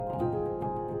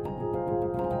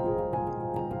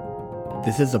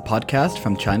This is a podcast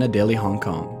from China Daily Hong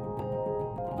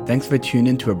Kong. Thanks for tuning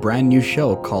in to a brand new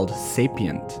show called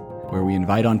Sapient, where we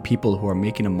invite on people who are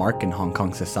making a mark in Hong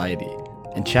Kong society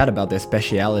and chat about their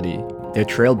speciality, their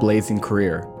trailblazing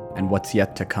career, and what's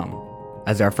yet to come.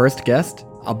 As our first guest,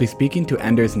 I'll be speaking to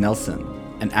Anders Nelson,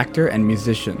 an actor and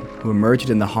musician who emerged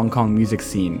in the Hong Kong music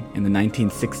scene in the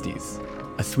 1960s.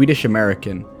 A Swedish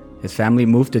American, his family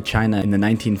moved to China in the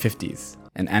 1950s,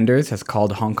 and Anders has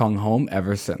called Hong Kong home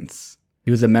ever since. He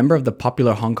was a member of the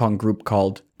popular Hong Kong group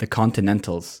called The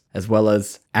Continentals, as well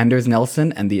as Anders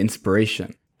Nelson and The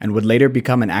Inspiration, and would later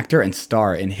become an actor and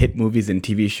star in hit movies and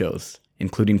TV shows,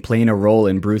 including playing a role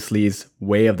in Bruce Lee's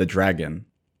Way of the Dragon.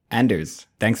 Anders,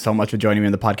 thanks so much for joining me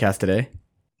on the podcast today.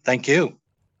 Thank you.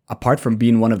 Apart from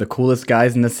being one of the coolest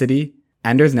guys in the city,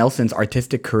 Anders Nelson's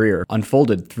artistic career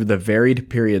unfolded through the varied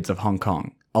periods of Hong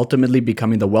Kong, ultimately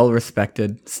becoming the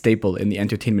well-respected staple in the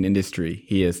entertainment industry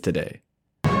he is today.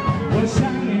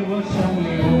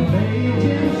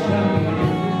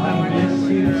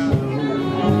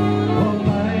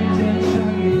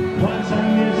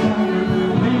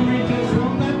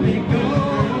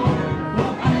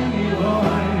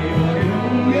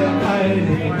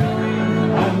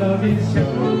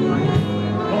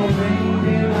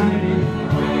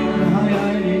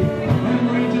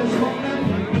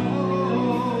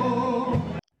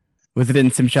 Was it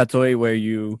in Tsim Sha Tsui where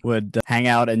you would hang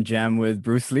out and jam with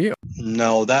Bruce Lee?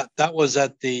 No, that was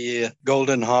at the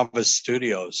Golden Harvest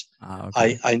Studios.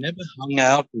 Okay. I never hung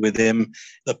out with him.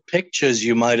 The pictures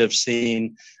you might have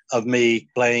seen of me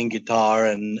playing guitar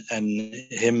and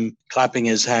him clapping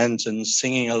his hands and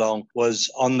singing along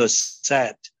was on the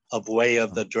set of Way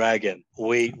of the Dragon.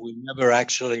 We never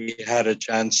actually had a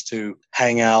chance to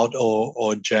hang out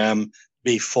or jam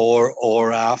before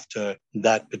or after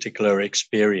that particular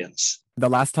experience. The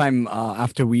last time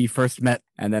after we first met,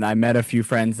 and then I met a few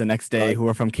friends the next day who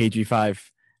were from KG5,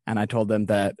 and I told them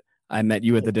that I met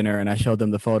you at the dinner and I showed them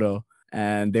the photo,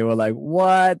 and they were like,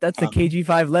 what? That's a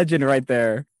KG5 legend right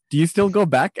there. Do you still go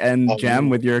back and jam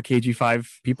with your KG5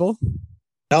 people?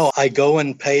 No, I go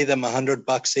and pay them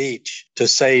 $100 each to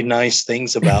say nice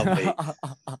things about me.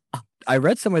 I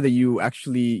read somewhere that you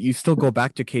still go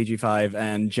back to KG5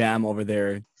 and jam over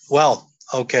there. Well,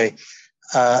 okay.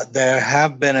 There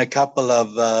have been a couple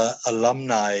of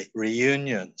alumni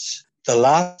reunions. The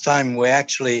last time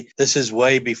this is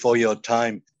way before your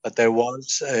time, but there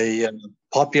was a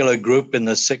popular group in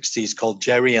the 60s called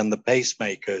Jerry and the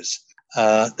Pacemakers.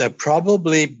 They're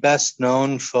probably best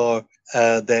known for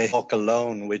their Walk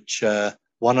Alone, which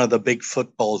one of the big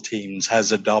football teams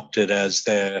has adopted as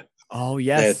their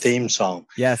theme song.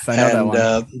 Yes, I know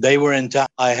that one. They were in town.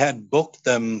 I had booked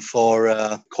them for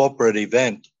a corporate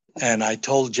event, and I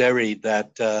told Jerry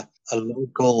that a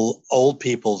local old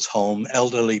people's home,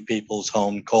 elderly people's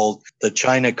home called the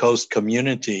China Coast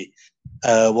Community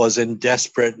was in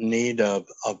desperate need of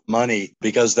money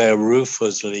because their roof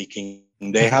was leaking.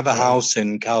 They have a house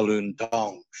in Kowloon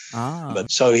Tong.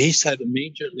 But so he said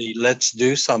immediately, let's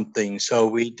do something. So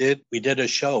we did a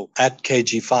show at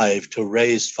KG5 to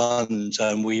raise funds,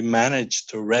 and we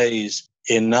managed to raise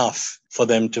enough for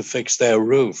them to fix their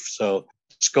roof. So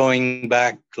it's going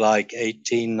back like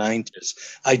 1890s.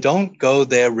 I don't go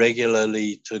there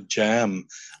regularly to jam.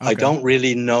 Okay. I don't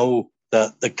really know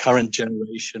the current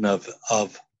generation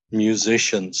of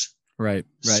musicians. Right.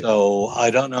 So I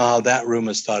don't know how that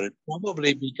rumor started.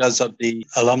 Probably because of the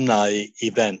alumni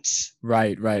events.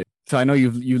 Right. So I know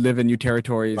you live in new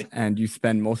territories and you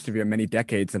spend most of your many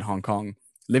decades in Hong Kong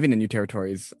living in new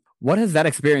territories. What has that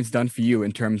experience done for you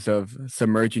in terms of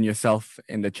submerging yourself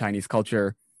in the Chinese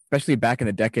culture, especially back in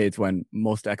the decades when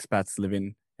most expats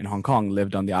living in Hong Kong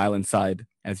lived on the island side,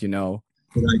 as you know?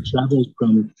 I traveled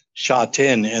from Sha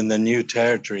Tin in the new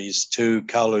territories to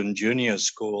Kowloon Junior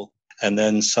School, and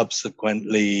then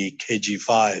subsequently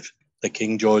KG5, the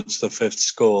King George V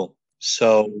School.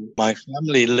 So my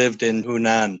family lived in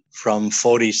Hunan from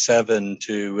 47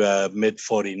 to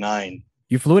mid-49.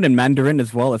 You fluent in Mandarin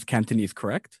as well as Cantonese,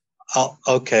 correct? Oh,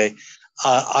 okay.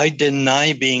 I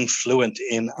deny being fluent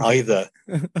in either.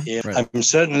 Right. I'm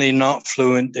certainly not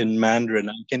fluent in Mandarin.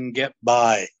 I can get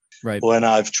by when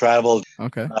I've traveled,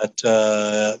 but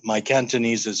my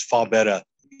Cantonese is far better.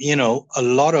 You know, a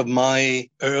lot of my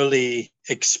early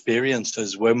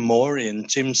experiences were more in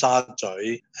Tsim Sha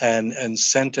Tsui and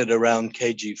centered around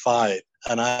KG5.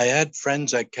 And I had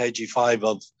friends at KG5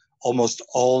 of almost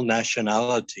all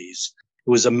nationalities. It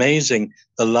was amazing.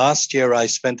 The last year I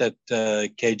spent at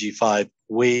KG5,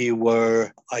 we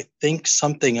were, I think,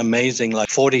 something amazing, like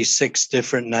 46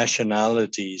 different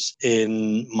nationalities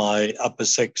in my upper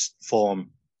sixth form.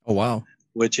 Oh, wow.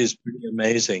 Which is pretty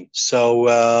amazing.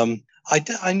 So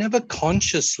I never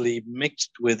consciously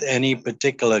mixed with any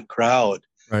particular crowd.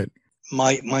 Right.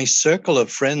 My circle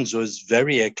of friends was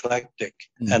very eclectic,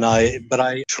 Mm. and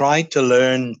I tried to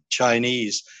learn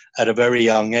Chinese at a very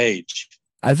young age.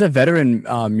 As a veteran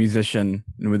musician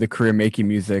and with a career making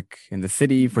music in the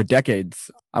city for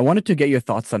decades, I wanted to get your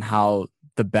thoughts on how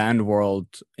the band world,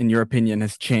 in your opinion,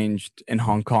 has changed in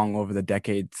Hong Kong over the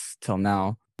decades till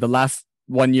now. The last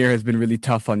 1 year has been really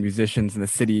tough on musicians in the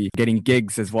city getting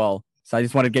gigs as well. So I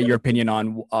just want to get your opinion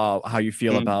on how you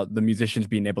feel Mm. about the musicians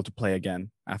being able to play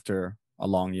again after a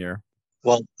long year.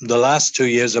 Well, the last 2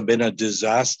 years have been a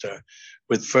disaster,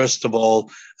 with first of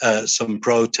all some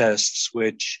protests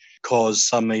which caused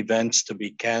some events to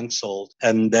be cancelled,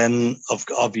 and then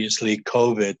obviously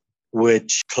COVID,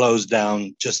 which closed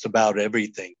down just about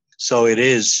everything. So it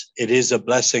is a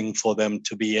blessing for them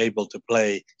to be able to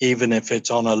play, even if it's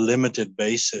on a limited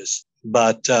basis.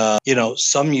 But,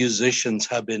 some musicians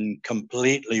have been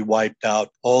completely wiped out,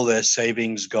 all their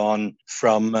savings gone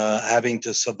from having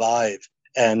to survive.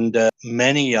 And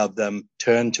many of them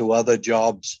turned to other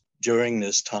jobs during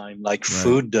this time, like Right.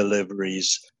 food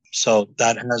deliveries. So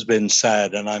that has been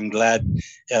sad. And I'm glad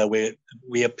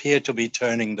we appear to be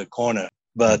turning the corner.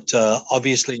 But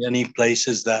obviously, any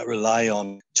places that rely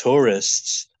on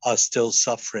tourists are still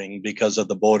suffering because of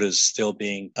the borders still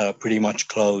being pretty much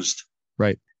closed.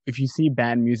 Right. If you see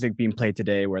band music being played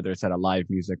today, whether it's at a live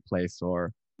music place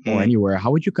or Mm. anywhere,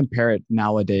 how would you compare it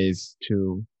nowadays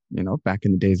to, back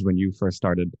in the days when you first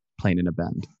started playing in a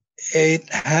band? It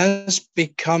has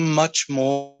become much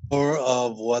more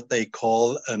of what they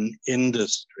call an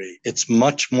industry. It's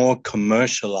much more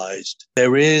commercialized.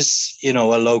 There is, a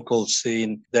local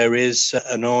scene. There is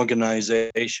an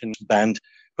organization, band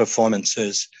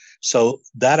performances. So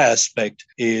that aspect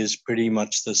is pretty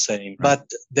much the same. Right.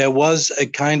 But there was a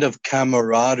kind of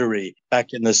camaraderie back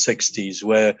in the 60s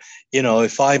where,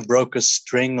 if I broke a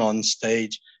string on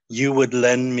stage, you would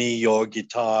lend me your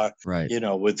guitar, Right.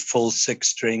 with full 6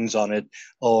 strings on it,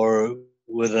 or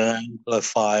with an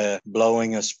amplifier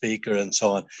blowing a speaker and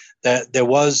so on. There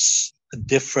was a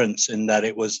difference in that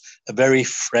it was a very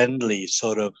friendly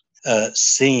sort of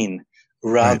scene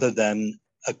rather than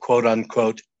a quote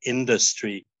unquote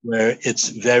industry where it's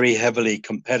very heavily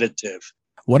competitive.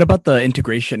 What about the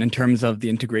integration in terms of the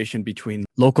integration between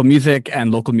local music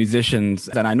and local musicians?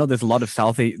 And I know there's a lot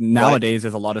of nowadays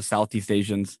there's a lot of Southeast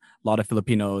Asians, a lot of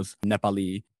Filipinos,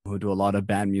 Nepali who do a lot of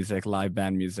band music, live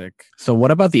band music. So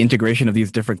what about the integration of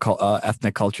these different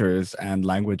ethnic cultures and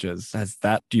languages?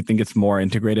 Do you think it's more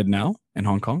integrated now in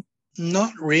Hong Kong?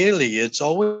 Not really. It's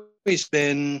always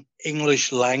been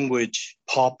English language,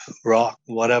 pop, rock,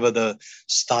 whatever the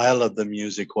style of the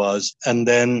music was, and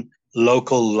then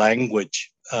local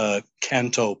language,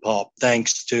 canto pop,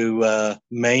 thanks to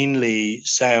mainly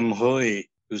Sam Hui,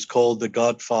 who's called the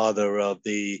godfather of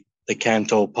the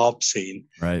canto pop scene,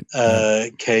 Right.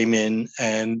 came in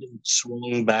and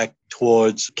swung back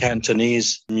towards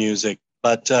Cantonese music.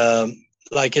 But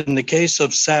like in the case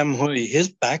of Sam Hui, his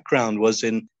background was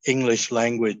in English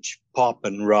language pop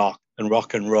and rock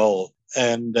and roll.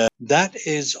 And that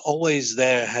is always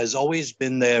there, has always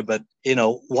been there. But,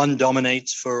 one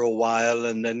dominates for a while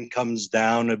and then comes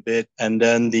down a bit, and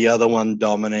then the other one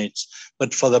dominates.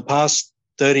 But for the past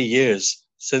 30 years,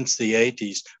 since the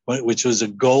 80s, which was a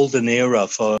golden era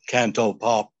for canto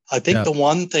pop, I think the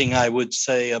one thing I would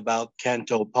say about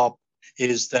canto pop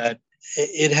is that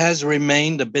it has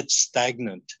remained a bit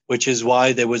stagnant, which is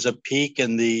why there was a peak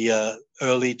in the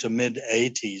early to mid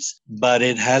 80s, but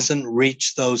it hasn't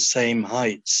reached those same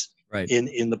heights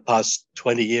in the past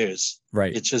 20 years.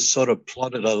 Right. It's just sort of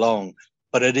plodded along.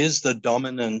 But it is the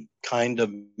dominant kind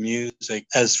of music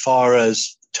as far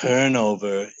as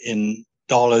turnover in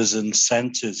dollars and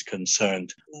cents is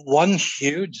concerned. One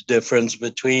huge difference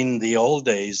between the old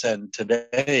days and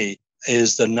today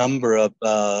is the number of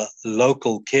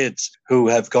local kids who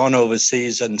have gone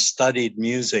overseas and studied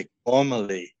music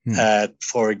formally.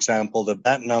 For example,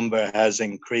 that number has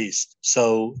increased.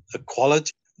 So the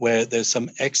quality, where there's some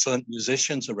excellent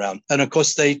musicians around. And of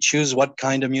course, they choose what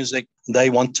kind of music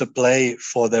they want to play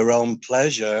for their own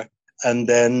pleasure. And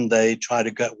then they try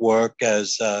to get work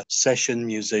as session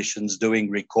musicians doing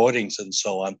recordings and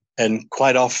so on. And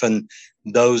quite often,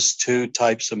 those two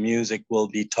types of music will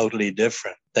be totally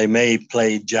different. They may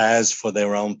play jazz for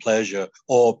their own pleasure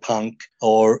or punk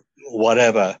or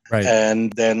whatever. Right.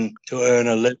 And then to earn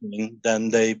a living,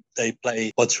 then they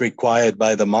play what's required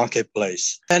by the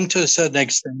marketplace. And to a certain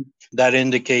extent, that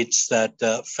indicates that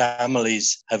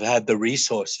families have had the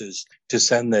resources to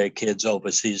send their kids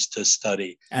overseas to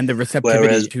study. And the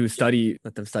receptivity to study,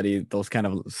 let them study those kind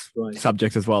of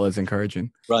subjects as well, is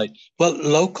encouraging. Right. Well,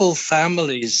 local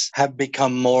families have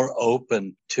become more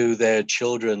open to their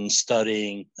children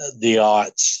studying the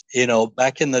arts. You know,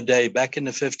 back in the day, back in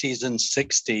the 50s and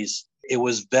 60s, it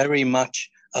was very much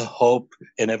a hope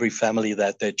in every family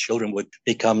that their children would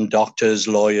become doctors,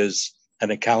 lawyers,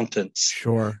 and accountants.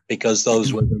 Sure. Because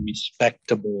those were the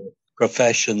respectable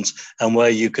professions and where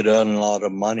you could earn a lot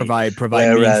of money. Provide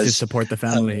means to support the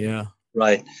family, yeah.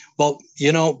 Right. Well,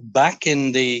 you know, back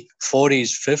in the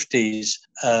 40s, 50s,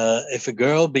 if a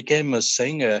girl became a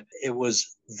singer, it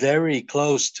was very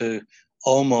close to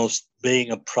almost being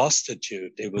a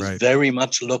prostitute. It was very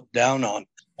much looked down on.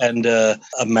 And a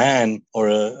man or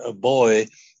a boy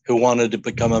who wanted to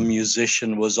become a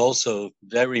musician was also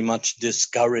very much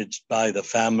discouraged by the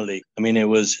family. I mean, it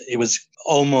was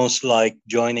almost like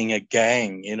joining a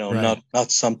gang, you know,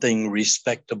 not something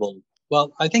respectable.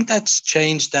 Well, I think that's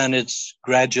changed and it's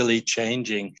gradually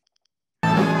changing.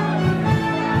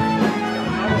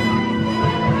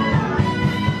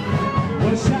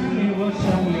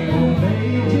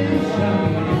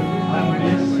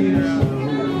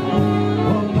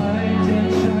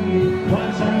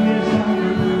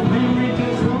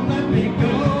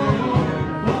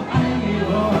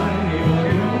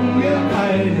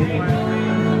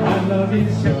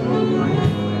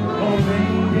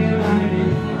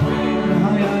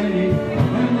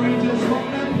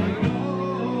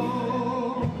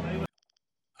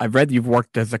 I've read you've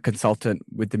worked as a consultant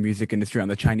with the music industry on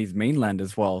the Chinese mainland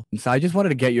as well. And so I just wanted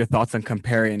to get your thoughts on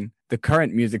comparing the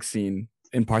current music scene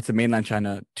in parts of mainland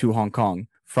China to Hong Kong,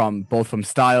 from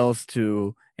styles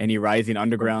to any rising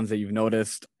undergrounds that you've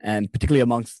noticed, and particularly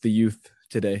amongst the youth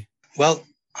today. Well,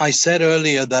 I said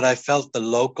earlier that I felt the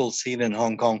local scene in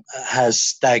Hong Kong has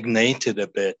stagnated a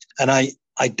bit. And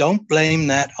I don't blame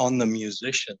that on the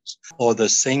musicians or the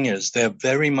singers. They're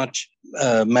very much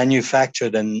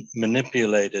manufactured and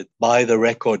manipulated by the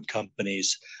record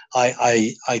companies.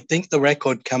 I think the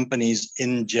record companies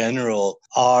in general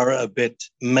are a bit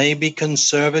maybe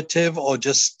conservative or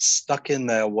just stuck in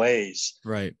their ways.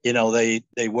 Right. You know,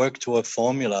 they work to a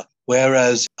formula.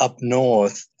 Whereas up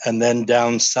north and then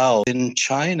down south in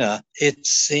China, it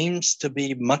seems to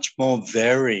be much more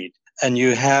varied. And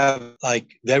you have like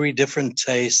very different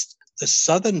tastes. The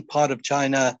southern part of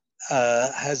China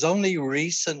has only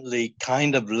recently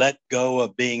kind of let go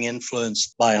of being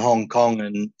influenced by Hong Kong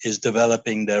and is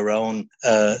developing their own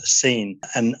scene.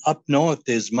 And up north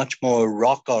is much more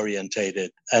rock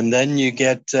orientated. And then you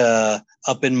get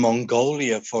up in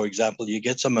Mongolia, for example, you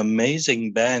get some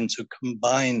amazing bands who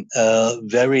combine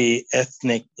very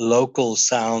ethnic local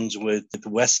sounds with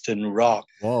Western rock.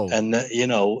 Whoa. And, you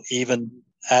know, even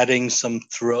adding some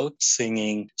throat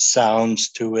singing sounds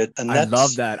to it. And I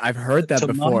love that. I've heard that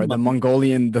before. The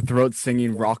Mongolian, the throat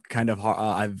singing rock kind of,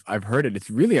 I've heard it. It's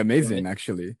really amazing,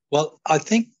 actually. Well, I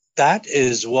think that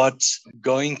is what's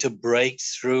going to break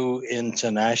through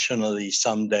internationally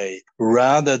someday,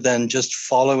 rather than just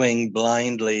following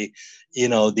blindly, you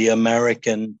know, the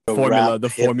American formula, the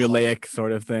formulaic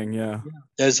sort of thing. Yeah.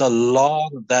 There's a lot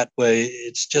of that way.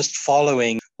 It's just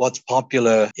following what's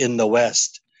popular in the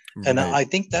West. And I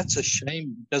think that's a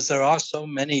shame, because there are so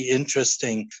many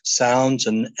interesting sounds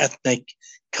and ethnic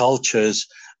cultures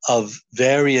of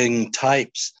varying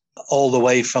types, all the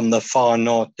way from the far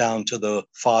north down to the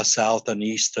far south and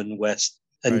east and west.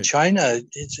 And China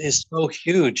is so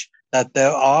huge that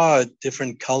there are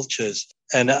different cultures.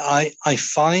 And I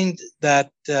find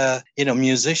that, you know,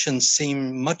 musicians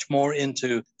seem much more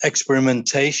into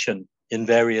experimentation in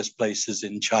various places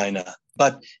in China.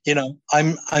 But, you know,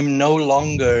 I'm no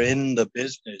longer in the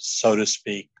business, so to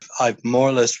speak. I've more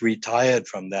or less retired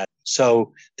from that.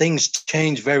 So things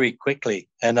change very quickly.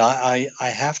 And I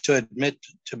have to admit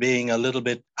to being a little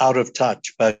bit out of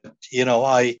touch. But, you know,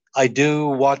 I do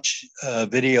watch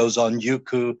videos on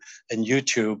Youku and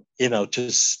YouTube, you know,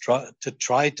 to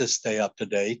try to stay up to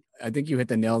date. I think you hit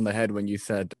the nail on the head when you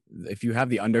said, if you have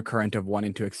the undercurrent of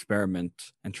wanting to experiment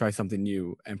and try something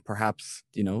new, and perhaps,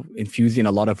 you know, infusing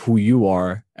a lot of who you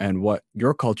are and what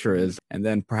your culture is, and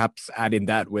then perhaps adding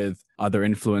that with other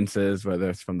influences, whether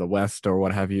it's from the West or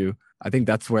what have you, I think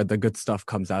that's where the good stuff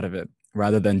comes out of it,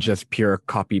 rather than just pure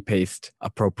copy-paste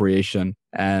appropriation.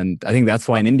 And I think that's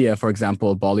why in India, for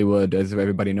example, Bollywood, as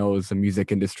everybody knows, the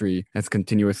music industry has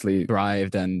continuously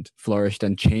thrived and flourished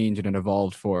and changed and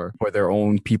evolved for their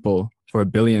own people, for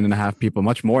 1.5 billion people,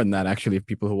 much more than that, actually, of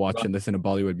people who watch and listen to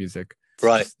Bollywood music.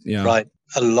 Right.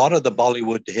 A lot of the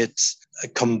Bollywood hits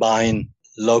combine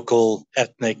local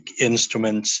ethnic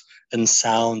instruments and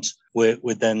sounds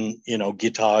with then,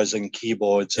 guitars and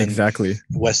keyboards and Exactly.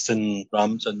 Western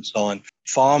drums and so on,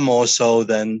 far more so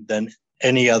than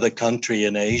any other country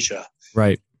in Asia,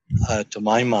 Right. to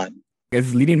my mind.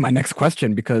 It's leading my next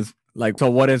question because, like, so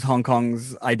what is Hong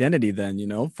Kong's identity then,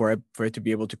 for it to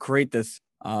be able to create this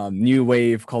new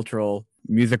wave cultural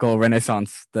musical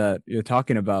renaissance that you're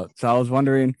talking about? So I was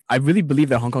wondering, I really believe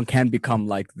that Hong Kong can become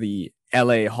like the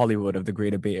LA Hollywood of the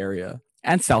Greater Bay Area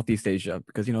and Southeast Asia,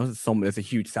 because there's a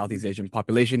huge Southeast Asian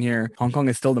population here. Hong Kong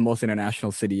is still the most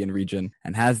international city in region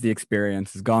and has the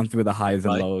experience, has gone through the highs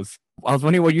and Right. lows. I was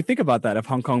wondering what you think about that, of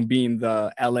Hong Kong being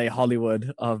the LA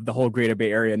Hollywood of the whole Greater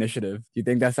Bay Area initiative. Do you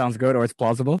think that sounds good or it's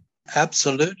plausible?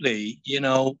 Absolutely.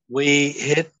 We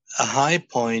hit a high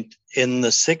point in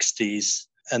the 60s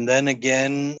and then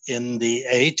again in the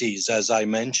 80s, as I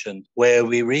mentioned, where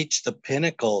we reached the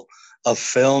pinnacle of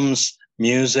films,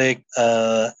 music,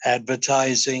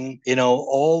 advertising,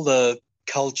 all the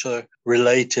culture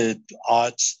related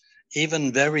arts,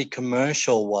 even very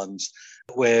commercial ones,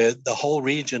 where the whole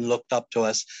region looked up to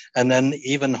us. And then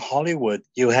even Hollywood,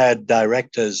 you had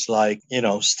directors like,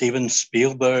 Steven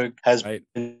Spielberg has Right.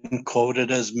 been quoted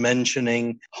as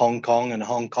mentioning Hong Kong and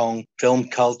Hong Kong film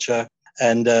culture,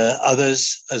 and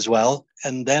others as well.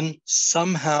 And then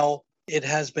somehow it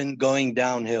has been going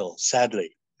downhill,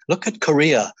 sadly. Look at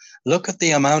Korea. Look at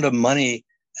the amount of money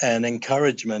and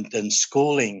encouragement and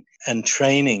schooling and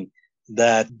training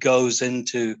that goes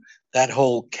into that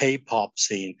whole K-pop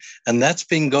scene. And that's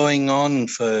been going on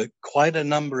for quite a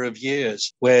number of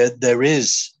years, where there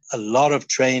is a lot of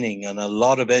training and a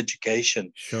lot of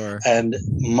education. Sure. And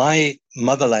my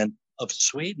motherland of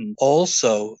Sweden,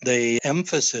 also the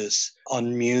emphasis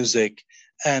on music,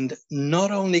 and not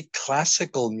only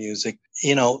classical music.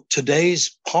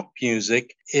 Today's pop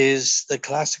music is the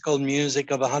classical music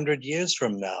of 100 years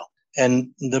from now. And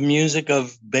the music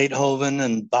of Beethoven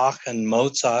and Bach and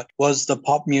Mozart was the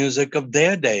pop music of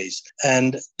their days.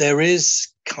 And there is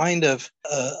kind of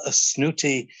a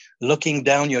snooty looking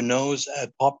down your nose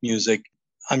at pop music.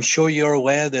 I'm sure you're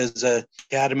aware there's an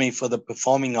Academy for the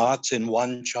Performing Arts in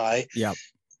Wan Chai. Yeah.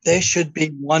 There should be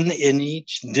one in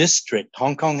each district.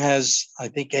 Hong Kong has, I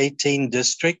think, 18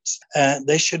 districts.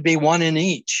 There should be one in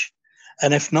each.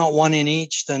 And if not one in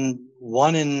each, then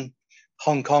one in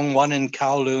Hong Kong, one in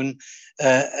Kowloon,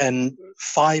 and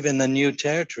 5 in the new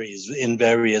territories in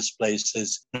various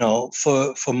places,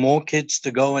 for more kids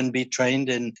to go and be trained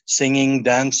in singing,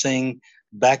 dancing,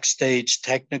 backstage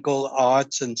technical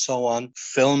arts and so on.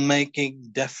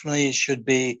 Filmmaking definitely should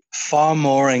be far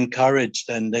more encouraged,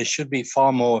 and there should be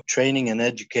far more training and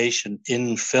education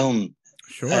in film.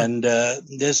 Sure. And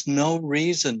there's no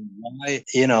reason why,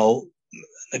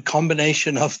 a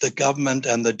combination of the government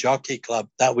and the Jockey Club,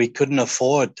 that we couldn't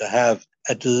afford to have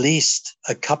at least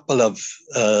a couple of,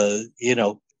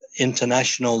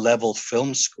 international level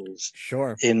film schools.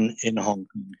 Sure. in Hong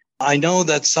Kong. I know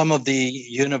that some of the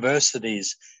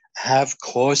universities have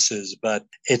courses, but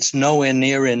it's nowhere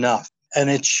near enough. And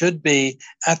it should be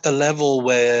at the level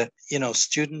where,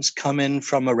 students come in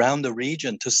from around the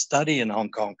region to study in Hong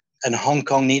Kong. And Hong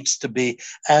Kong needs to be,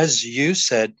 as you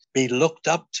said, be looked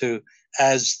up to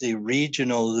as the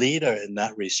regional leader in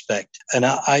that respect. And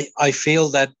I feel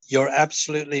that you're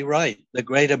absolutely right. The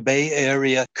Greater Bay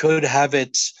Area could have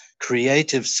its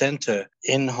creative center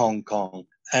in Hong Kong.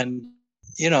 And,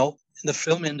 in the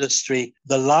film industry,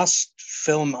 the last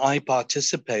film I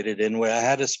participated in where I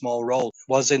had a small role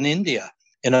was in India,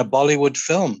 in a Bollywood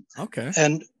film. Okay.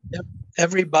 And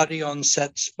everybody on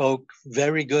set spoke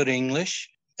very good English.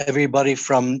 Everybody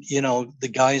from,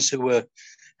 the guys who were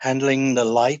handling the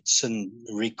lights and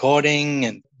recording,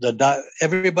 and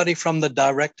everybody from the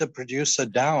director, producer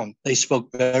down, they spoke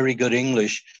very good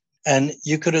English. And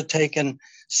you could have taken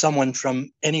someone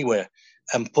from anywhere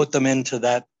and put them into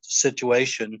that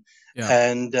situation,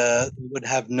 and would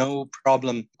have no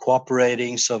problem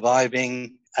cooperating,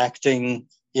 surviving, acting,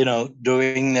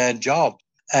 doing their job.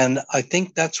 And I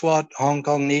think that's what Hong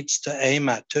Kong needs to aim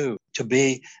at too, to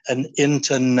be an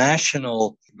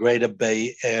international Greater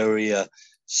Bay Area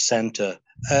center.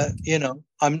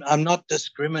 I'm not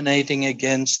discriminating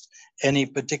against any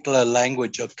particular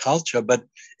language or culture, but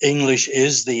English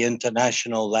is the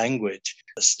international language.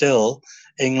 Still,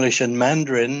 English and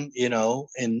Mandarin,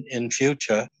 in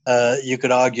future, you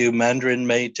could argue Mandarin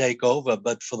may take over,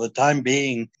 but for the time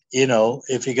being,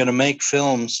 if you're going to make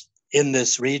films in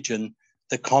this region,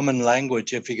 the common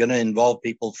language, if you're going to involve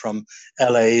people from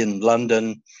LA and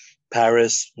London,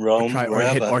 Paris, Rome,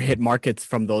 wherever, or hit markets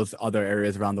from those other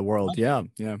areas around the world. Yeah.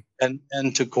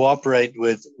 And to cooperate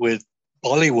with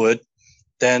Bollywood,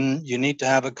 then you need to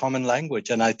have a common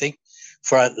language. And I think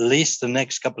for at least the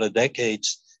next couple of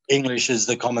decades, English is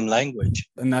the common language.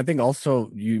 And I think also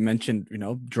you mentioned,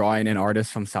 drawing in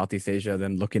artists from Southeast Asia,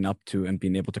 then looking up to and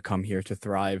being able to come here to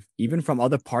thrive, even from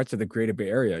other parts of the Greater Bay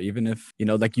Area, even if,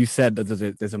 like you said,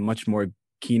 there's a much more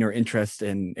keener interest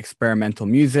in experimental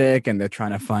music and they're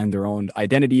trying to find their own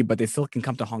identity, but they still can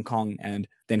come to Hong Kong and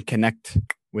then connect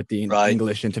with the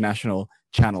English international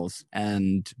channels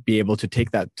and be able to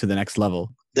take that to the next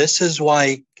level. This is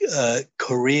why the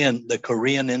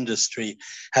Korean industry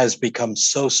has become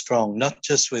so strong, not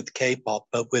just with K-pop,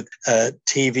 but with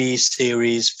TV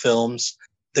series, films.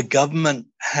 The government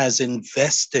has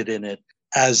invested in it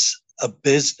as a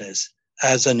business,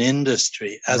 as an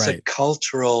industry, as a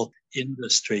cultural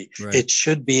industry. Right. It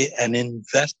should be an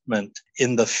investment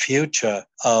in the future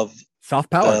of soft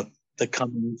power, the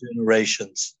coming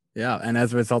generations. Yeah, and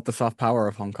as a result, the soft power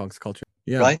of Hong Kong's culture.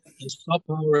 Yeah. Right? The soft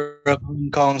power of Hong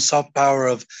Kong, soft power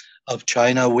of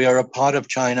China. We are a part of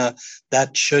China.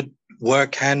 That should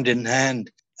work hand in hand.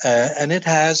 And it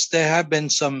has. There have been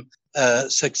some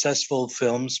successful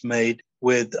films made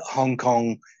with Hong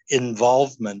Kong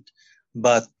involvement.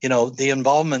 But, the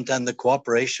involvement and the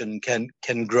cooperation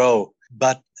can grow.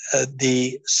 But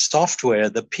the software,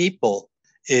 the people,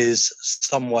 is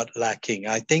somewhat lacking.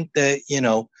 I think that,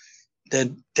 there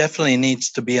definitely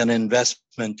needs to be an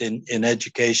investment in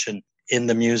education in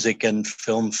the music and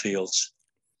film fields.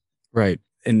 Right.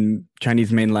 In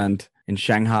Chinese mainland, in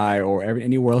Shanghai, or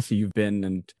anywhere else you've been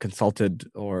and consulted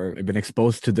or been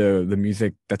exposed to the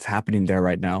music that's happening there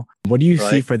right now. What do you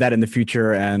see for that in the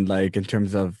future? And like in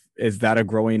terms of, is that a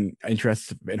growing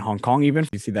interest in Hong Kong even? Do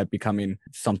you see that becoming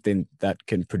something that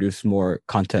can produce more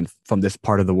content from this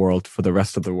part of the world for the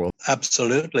rest of the world?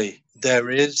 Absolutely.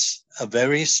 There is a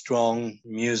very strong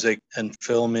music and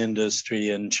film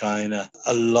industry in China.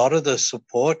 A lot of the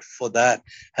support for that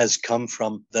has come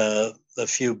from the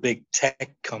few big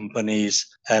tech companies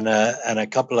and a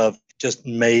couple of just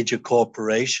major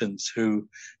corporations who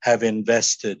have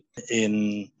invested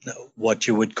in what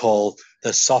you would call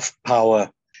the soft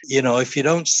power. If you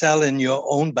don't sell in your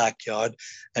own backyard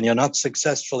and you're not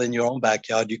successful in your own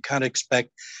backyard, you can't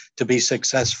expect to be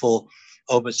successful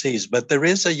overseas. But there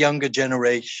is a younger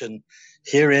generation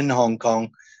here in Hong Kong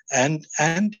and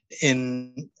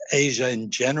in Asia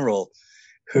in general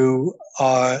who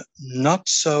are not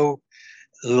so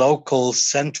local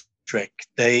centric.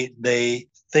 They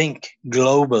think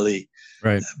globally.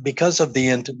 Right. Because of the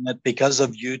internet, because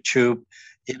of YouTube.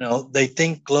 They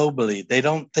think globally. They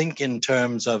don't think in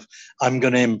terms of, I'm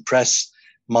going to impress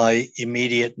my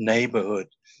immediate neighborhood.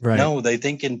 Right. No, they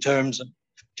think in terms of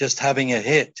just having a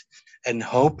hit and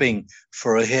hoping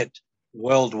for a hit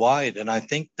worldwide. And I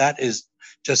think that is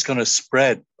just going to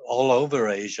spread all over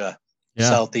Asia,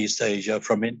 Southeast Asia,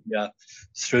 from India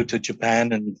through to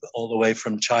Japan and all the way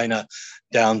from China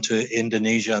down to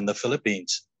Indonesia and the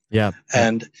Philippines. Yeah.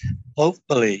 And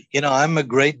hopefully, I'm a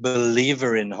great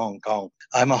believer in Hong Kong.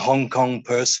 I'm a Hong Kong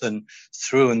person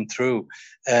through and through.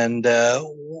 And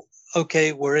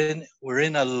we're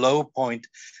in a low point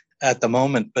at the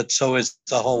moment, but so is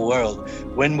the whole world.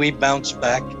 When we bounce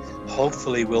back,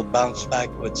 hopefully we'll bounce back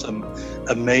with some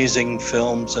amazing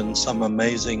films and some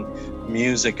amazing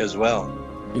music as well.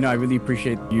 I really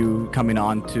appreciate you coming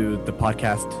on to the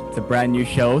podcast. It's a brand new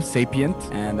show, Sapient,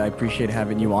 and I appreciate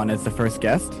having you on as the first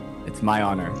guest. It's my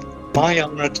honor. My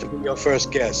honor to be your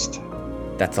first guest.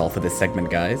 That's all for this segment,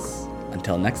 guys.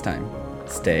 Until next time,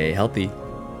 stay healthy.